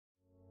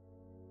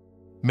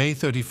May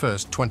 31,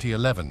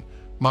 2011,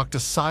 marked a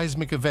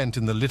seismic event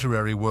in the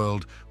literary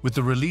world with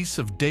the release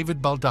of David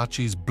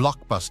Baldacci's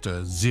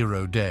blockbuster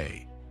Zero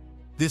Day.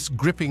 This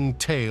gripping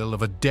tale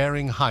of a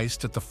daring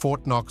heist at the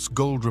Fort Knox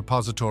gold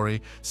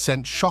repository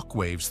sent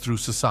shockwaves through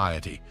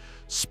society,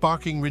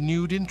 sparking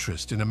renewed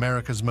interest in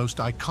America's most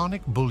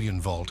iconic bullion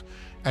vault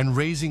and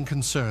raising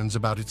concerns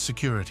about its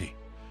security.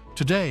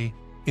 Today,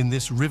 in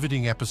this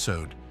riveting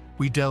episode,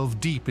 we delve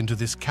deep into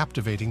this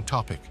captivating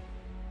topic.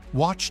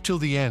 Watch till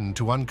the end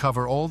to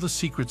uncover all the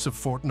secrets of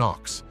Fort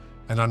Knox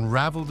and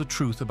unravel the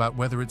truth about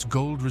whether its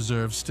gold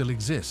reserves still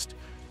exist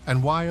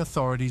and why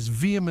authorities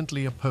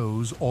vehemently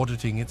oppose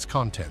auditing its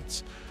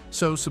contents.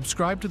 So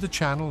subscribe to the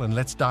channel and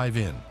let's dive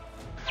in.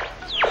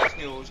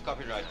 News,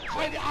 copyright.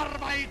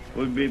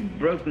 Will be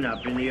broken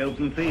up in the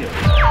open field.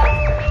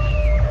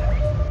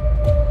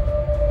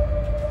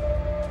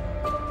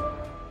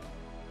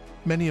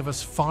 Many of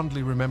us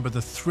fondly remember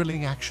the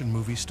thrilling action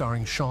movie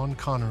starring Sean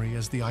Connery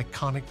as the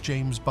iconic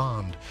James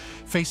Bond,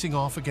 facing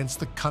off against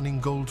the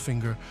cunning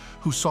Goldfinger,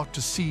 who sought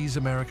to seize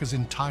America's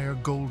entire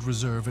gold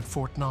reserve at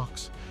Fort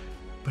Knox.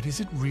 But is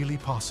it really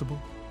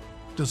possible?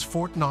 Does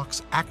Fort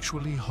Knox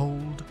actually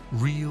hold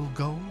real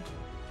gold?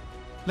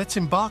 Let's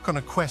embark on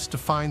a quest to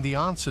find the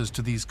answers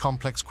to these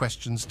complex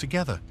questions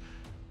together.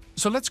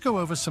 So let's go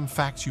over some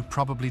facts you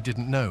probably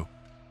didn't know.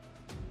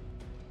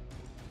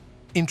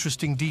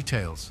 Interesting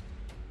details.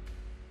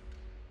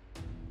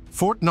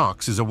 Fort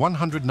Knox is a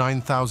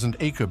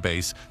 109,000-acre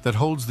base that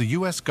holds the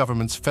U.S.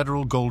 government's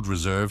Federal Gold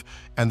Reserve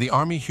and the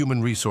Army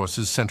Human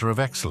Resources Center of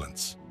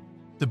Excellence.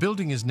 The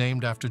building is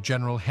named after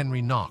General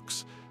Henry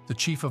Knox, the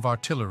Chief of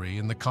Artillery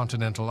in the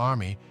Continental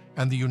Army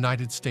and the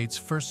United States'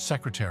 first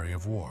Secretary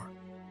of War.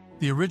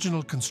 The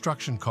original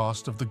construction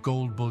cost of the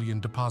gold bullion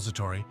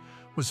depository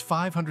was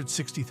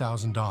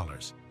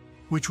 $560,000,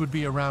 which would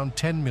be around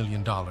 $10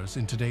 million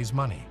in today's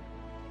money.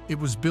 It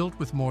was built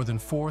with more than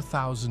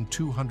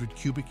 4,200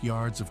 cubic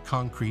yards of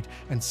concrete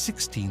and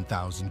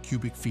 16,000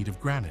 cubic feet of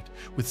granite,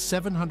 with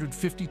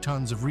 750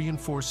 tons of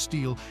reinforced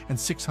steel and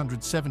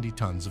 670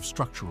 tons of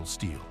structural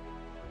steel.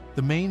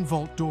 The main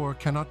vault door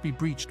cannot be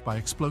breached by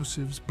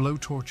explosives,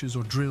 blowtorches,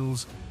 or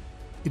drills.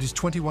 It is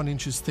 21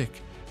 inches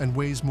thick and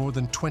weighs more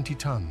than 20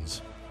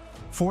 tons.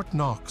 Fort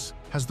Knox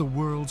has the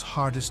world's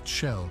hardest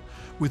shell,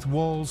 with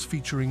walls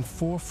featuring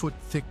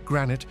 4-foot-thick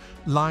granite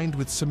lined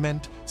with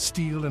cement,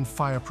 steel, and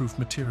fireproof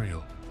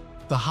material.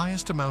 The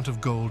highest amount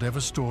of gold ever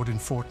stored in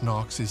Fort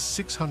Knox is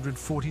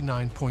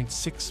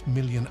 649.6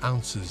 million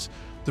ounces,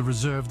 the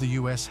reserve the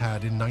U.S.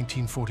 had in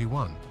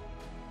 1941.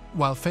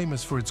 While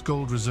famous for its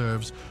gold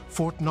reserves,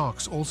 Fort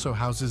Knox also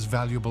houses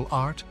valuable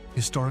art,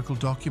 historical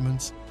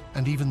documents,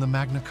 and even the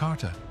Magna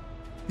Carta.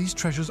 These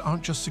treasures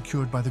aren't just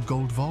secured by the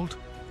gold vault,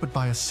 but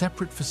by a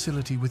separate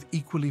facility with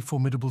equally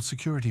formidable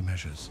security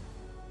measures.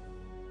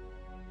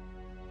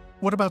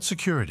 What about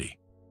security?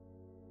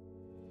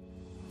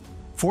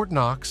 Fort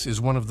Knox is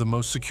one of the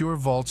most secure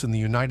vaults in the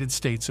United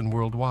States and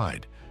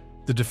worldwide.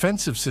 The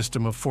defensive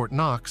system of Fort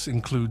Knox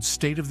includes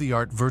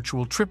state-of-the-art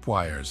virtual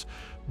tripwires,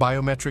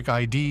 biometric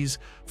IDs,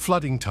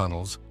 flooding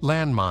tunnels,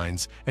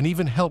 landmines, and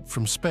even help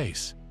from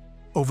space.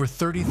 Over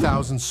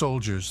 30,000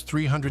 soldiers,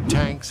 300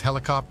 tanks,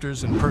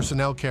 helicopters, and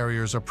personnel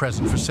carriers are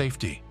present for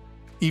safety.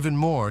 Even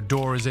more,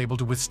 Door is able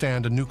to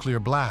withstand a nuclear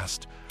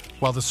blast,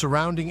 while the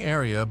surrounding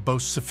area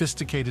boasts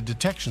sophisticated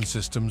detection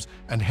systems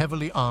and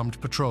heavily armed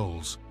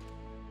patrols.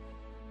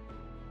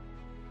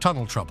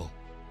 Tunnel trouble.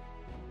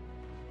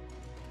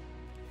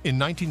 In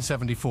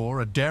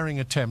 1974, a daring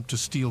attempt to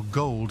steal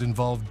gold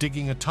involved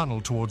digging a tunnel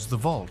towards the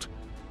vault.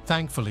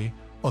 Thankfully,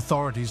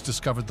 authorities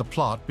discovered the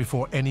plot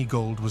before any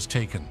gold was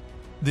taken.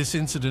 This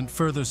incident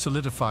further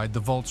solidified the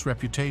vault's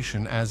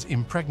reputation as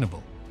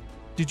impregnable.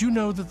 Did you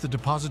know that the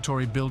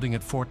depository building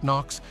at Fort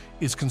Knox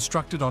is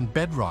constructed on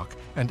bedrock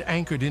and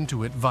anchored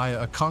into it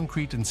via a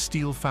concrete and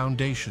steel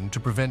foundation to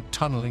prevent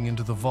tunneling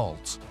into the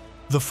vaults?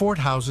 The fort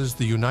houses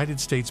the United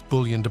States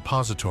Bullion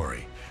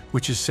Depository,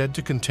 which is said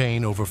to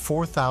contain over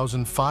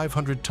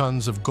 4,500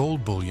 tons of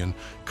gold bullion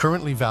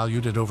currently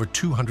valued at over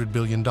 $200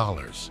 billion.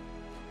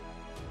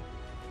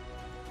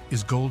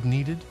 Is gold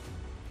needed?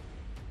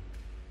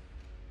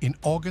 In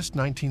August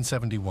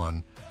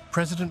 1971,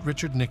 President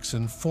Richard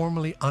Nixon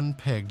formally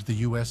unpegged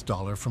the US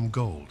dollar from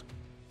gold,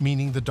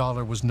 meaning the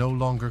dollar was no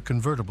longer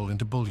convertible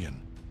into bullion.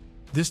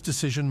 This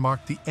decision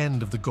marked the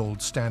end of the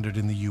gold standard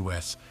in the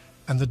US,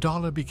 and the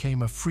dollar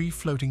became a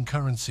free-floating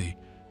currency,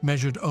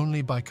 measured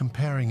only by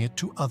comparing it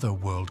to other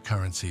world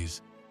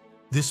currencies.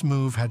 This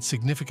move had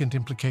significant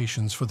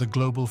implications for the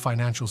global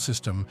financial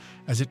system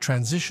as it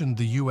transitioned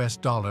the US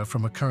dollar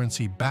from a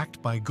currency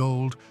backed by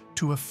gold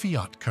to a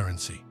fiat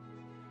currency.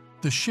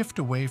 The shift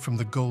away from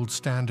the gold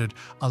standard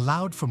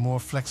allowed for more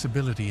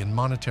flexibility in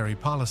monetary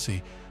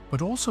policy,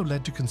 but also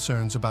led to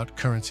concerns about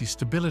currency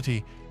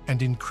stability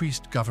and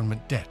increased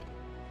government debt.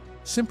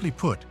 Simply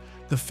put,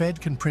 the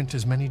Fed can print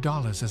as many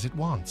dollars as it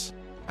wants,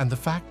 and the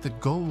fact that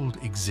gold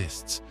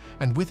exists,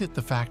 and with it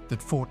the fact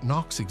that Fort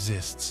Knox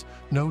exists,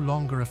 no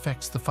longer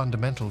affects the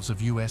fundamentals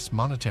of US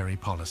monetary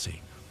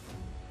policy.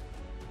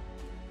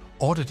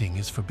 Auditing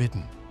is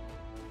forbidden.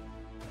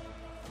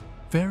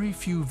 Very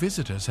few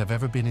visitors have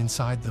ever been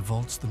inside the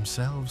vaults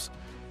themselves.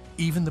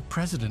 Even the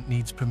president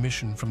needs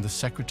permission from the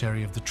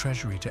Secretary of the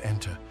Treasury to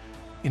enter.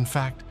 In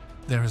fact,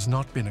 there has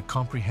not been a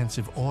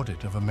comprehensive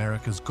audit of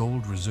America's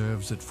gold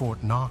reserves at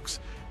Fort Knox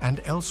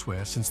and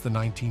elsewhere since the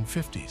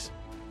 1950s.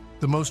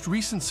 The most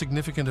recent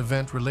significant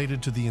event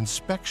related to the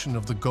inspection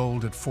of the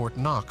gold at Fort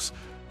Knox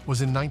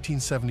was in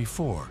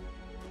 1974,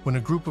 when a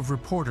group of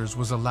reporters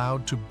was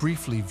allowed to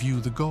briefly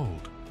view the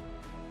gold.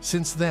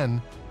 Since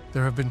then,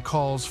 there have been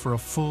calls for a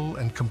full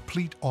and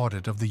complete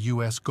audit of the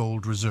U.S.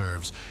 gold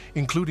reserves,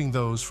 including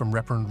those from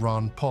Reverend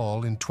Ron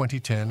Paul in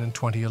 2010 and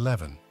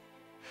 2011.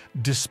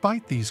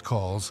 Despite these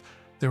calls,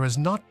 there has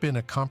not been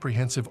a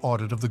comprehensive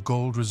audit of the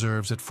gold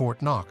reserves at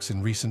Fort Knox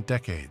in recent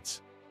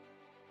decades.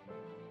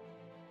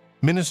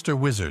 Minister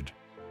Wizard.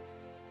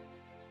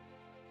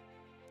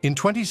 In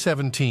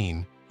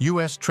 2017,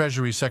 U.S.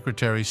 Treasury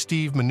Secretary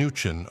Steve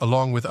Mnuchin,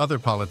 along with other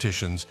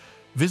politicians,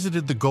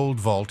 visited the gold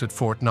vault at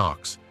Fort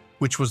Knox,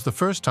 which was the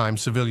first time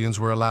civilians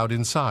were allowed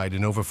inside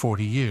in over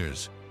 40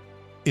 years.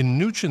 In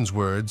Mnuchin's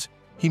words,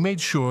 he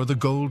made sure the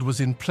gold was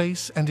in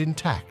place and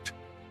intact.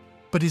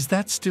 But is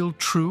that still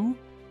true?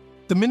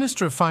 The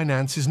Minister of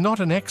Finance is not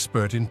an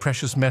expert in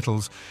precious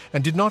metals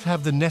and did not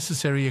have the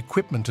necessary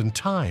equipment and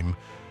time.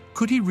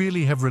 Could he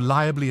really have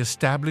reliably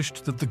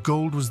established that the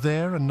gold was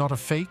there and not a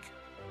fake?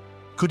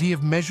 Could he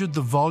have measured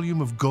the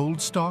volume of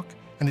gold stock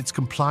and its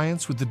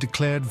compliance with the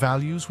declared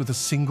values with a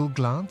single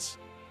glance?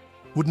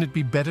 Wouldn't it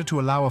be better to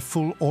allow a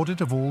full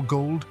audit of all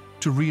gold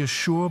to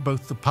reassure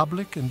both the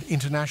public and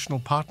international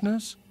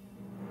partners?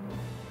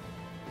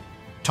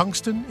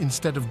 Tungsten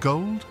instead of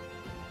gold?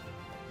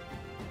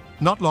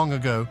 Not long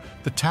ago,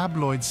 the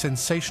tabloids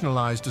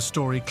sensationalized a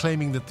story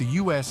claiming that the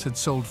US had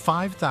sold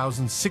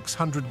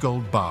 5,600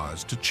 gold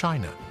bars to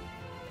China.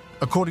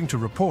 According to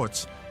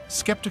reports,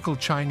 skeptical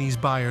Chinese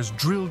buyers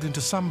drilled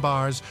into some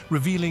bars,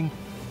 revealing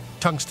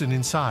tungsten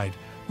inside,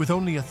 with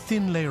only a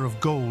thin layer of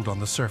gold on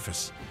the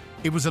surface.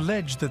 It was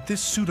alleged that this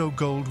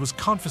pseudo-gold was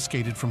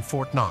confiscated from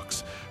Fort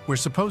Knox, where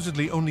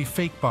supposedly only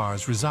fake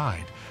bars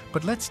reside.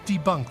 But let's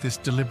debunk this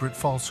deliberate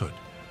falsehood.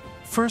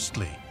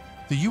 Firstly,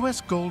 the U.S.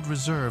 gold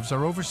reserves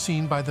are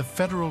overseen by the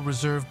Federal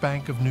Reserve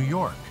Bank of New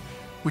York,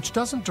 which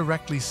doesn't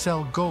directly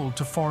sell gold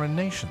to foreign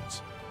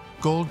nations.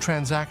 Gold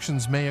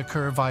transactions may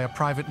occur via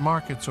private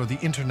markets or the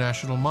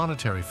International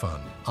Monetary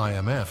Fund,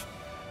 IMF,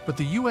 but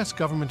the U.S.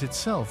 government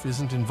itself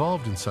isn't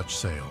involved in such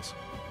sales.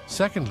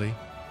 Secondly,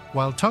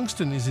 while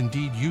tungsten is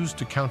indeed used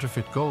to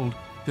counterfeit gold,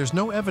 there's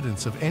no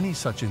evidence of any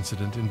such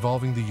incident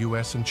involving the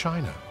U.S. and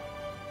China.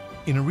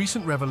 In a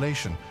recent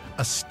revelation,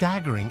 a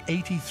staggering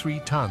 83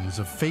 tons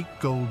of fake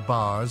gold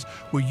bars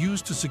were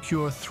used to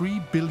secure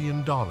 $3 billion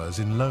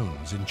in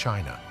loans in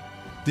China.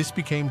 This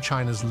became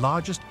China's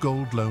largest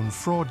gold loan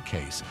fraud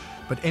case,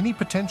 but any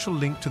potential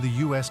link to the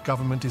U.S.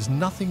 government is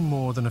nothing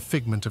more than a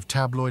figment of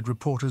tabloid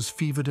reporters'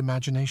 fevered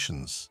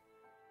imaginations.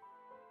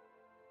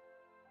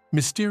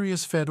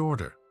 Mysterious Fed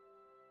order.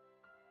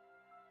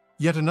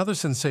 Yet another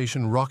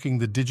sensation rocking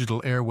the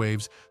digital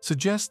airwaves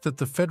suggests that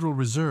the Federal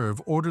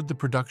Reserve ordered the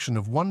production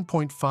of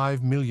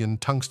 1.5 million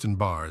tungsten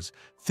bars,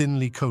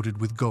 thinly coated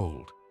with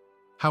gold.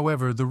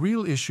 However, the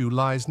real issue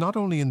lies not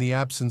only in the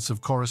absence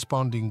of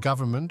corresponding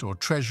government or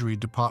Treasury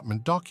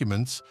Department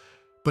documents,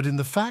 but in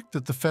the fact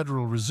that the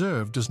Federal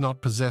Reserve does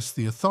not possess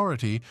the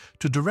authority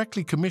to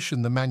directly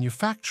commission the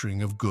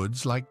manufacturing of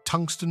goods like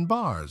tungsten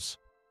bars.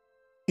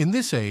 In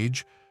this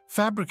age,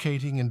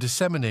 fabricating and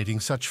disseminating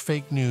such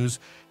fake news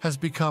has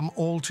become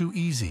all too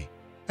easy,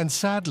 and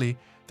sadly,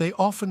 they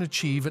often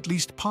achieve at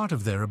least part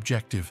of their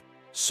objective,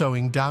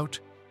 sowing doubt,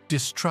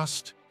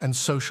 distrust, and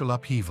social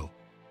upheaval.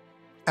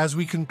 As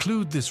we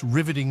conclude this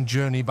riveting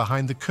journey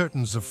behind the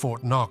curtains of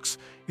Fort Knox,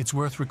 it's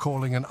worth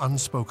recalling an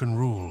unspoken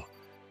rule.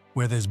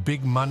 Where there's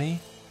big money,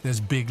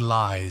 there's big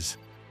lies.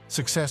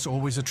 Success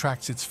always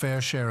attracts its fair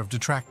share of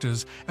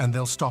detractors, and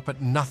they'll stop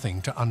at nothing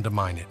to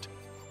undermine it.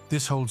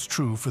 This holds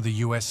true for the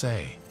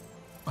USA.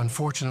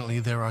 Unfortunately,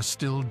 there are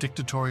still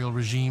dictatorial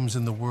regimes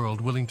in the world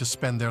willing to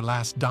spend their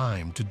last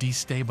dime to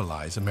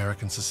destabilize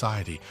American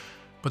society.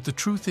 But the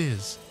truth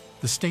is,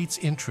 the state's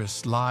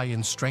interests lie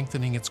in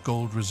strengthening its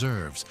gold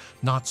reserves,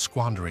 not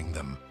squandering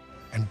them.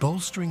 And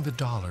bolstering the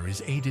dollar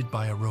is aided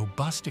by a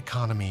robust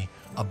economy,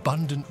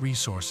 abundant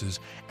resources,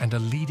 and a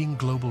leading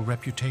global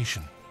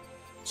reputation.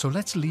 So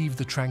let's leave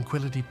the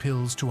tranquility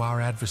pills to our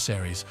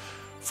adversaries.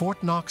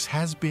 Fort Knox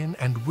has been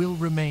and will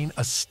remain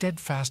a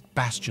steadfast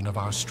bastion of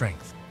our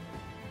strength.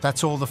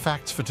 That's all the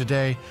facts for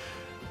today.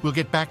 We'll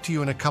get back to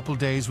you in a couple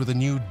days with a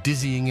new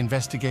dizzying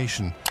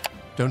investigation.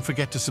 Don't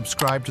forget to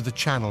subscribe to the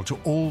channel to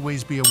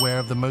always be aware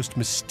of the most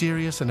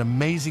mysterious and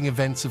amazing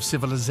events of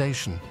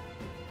civilization.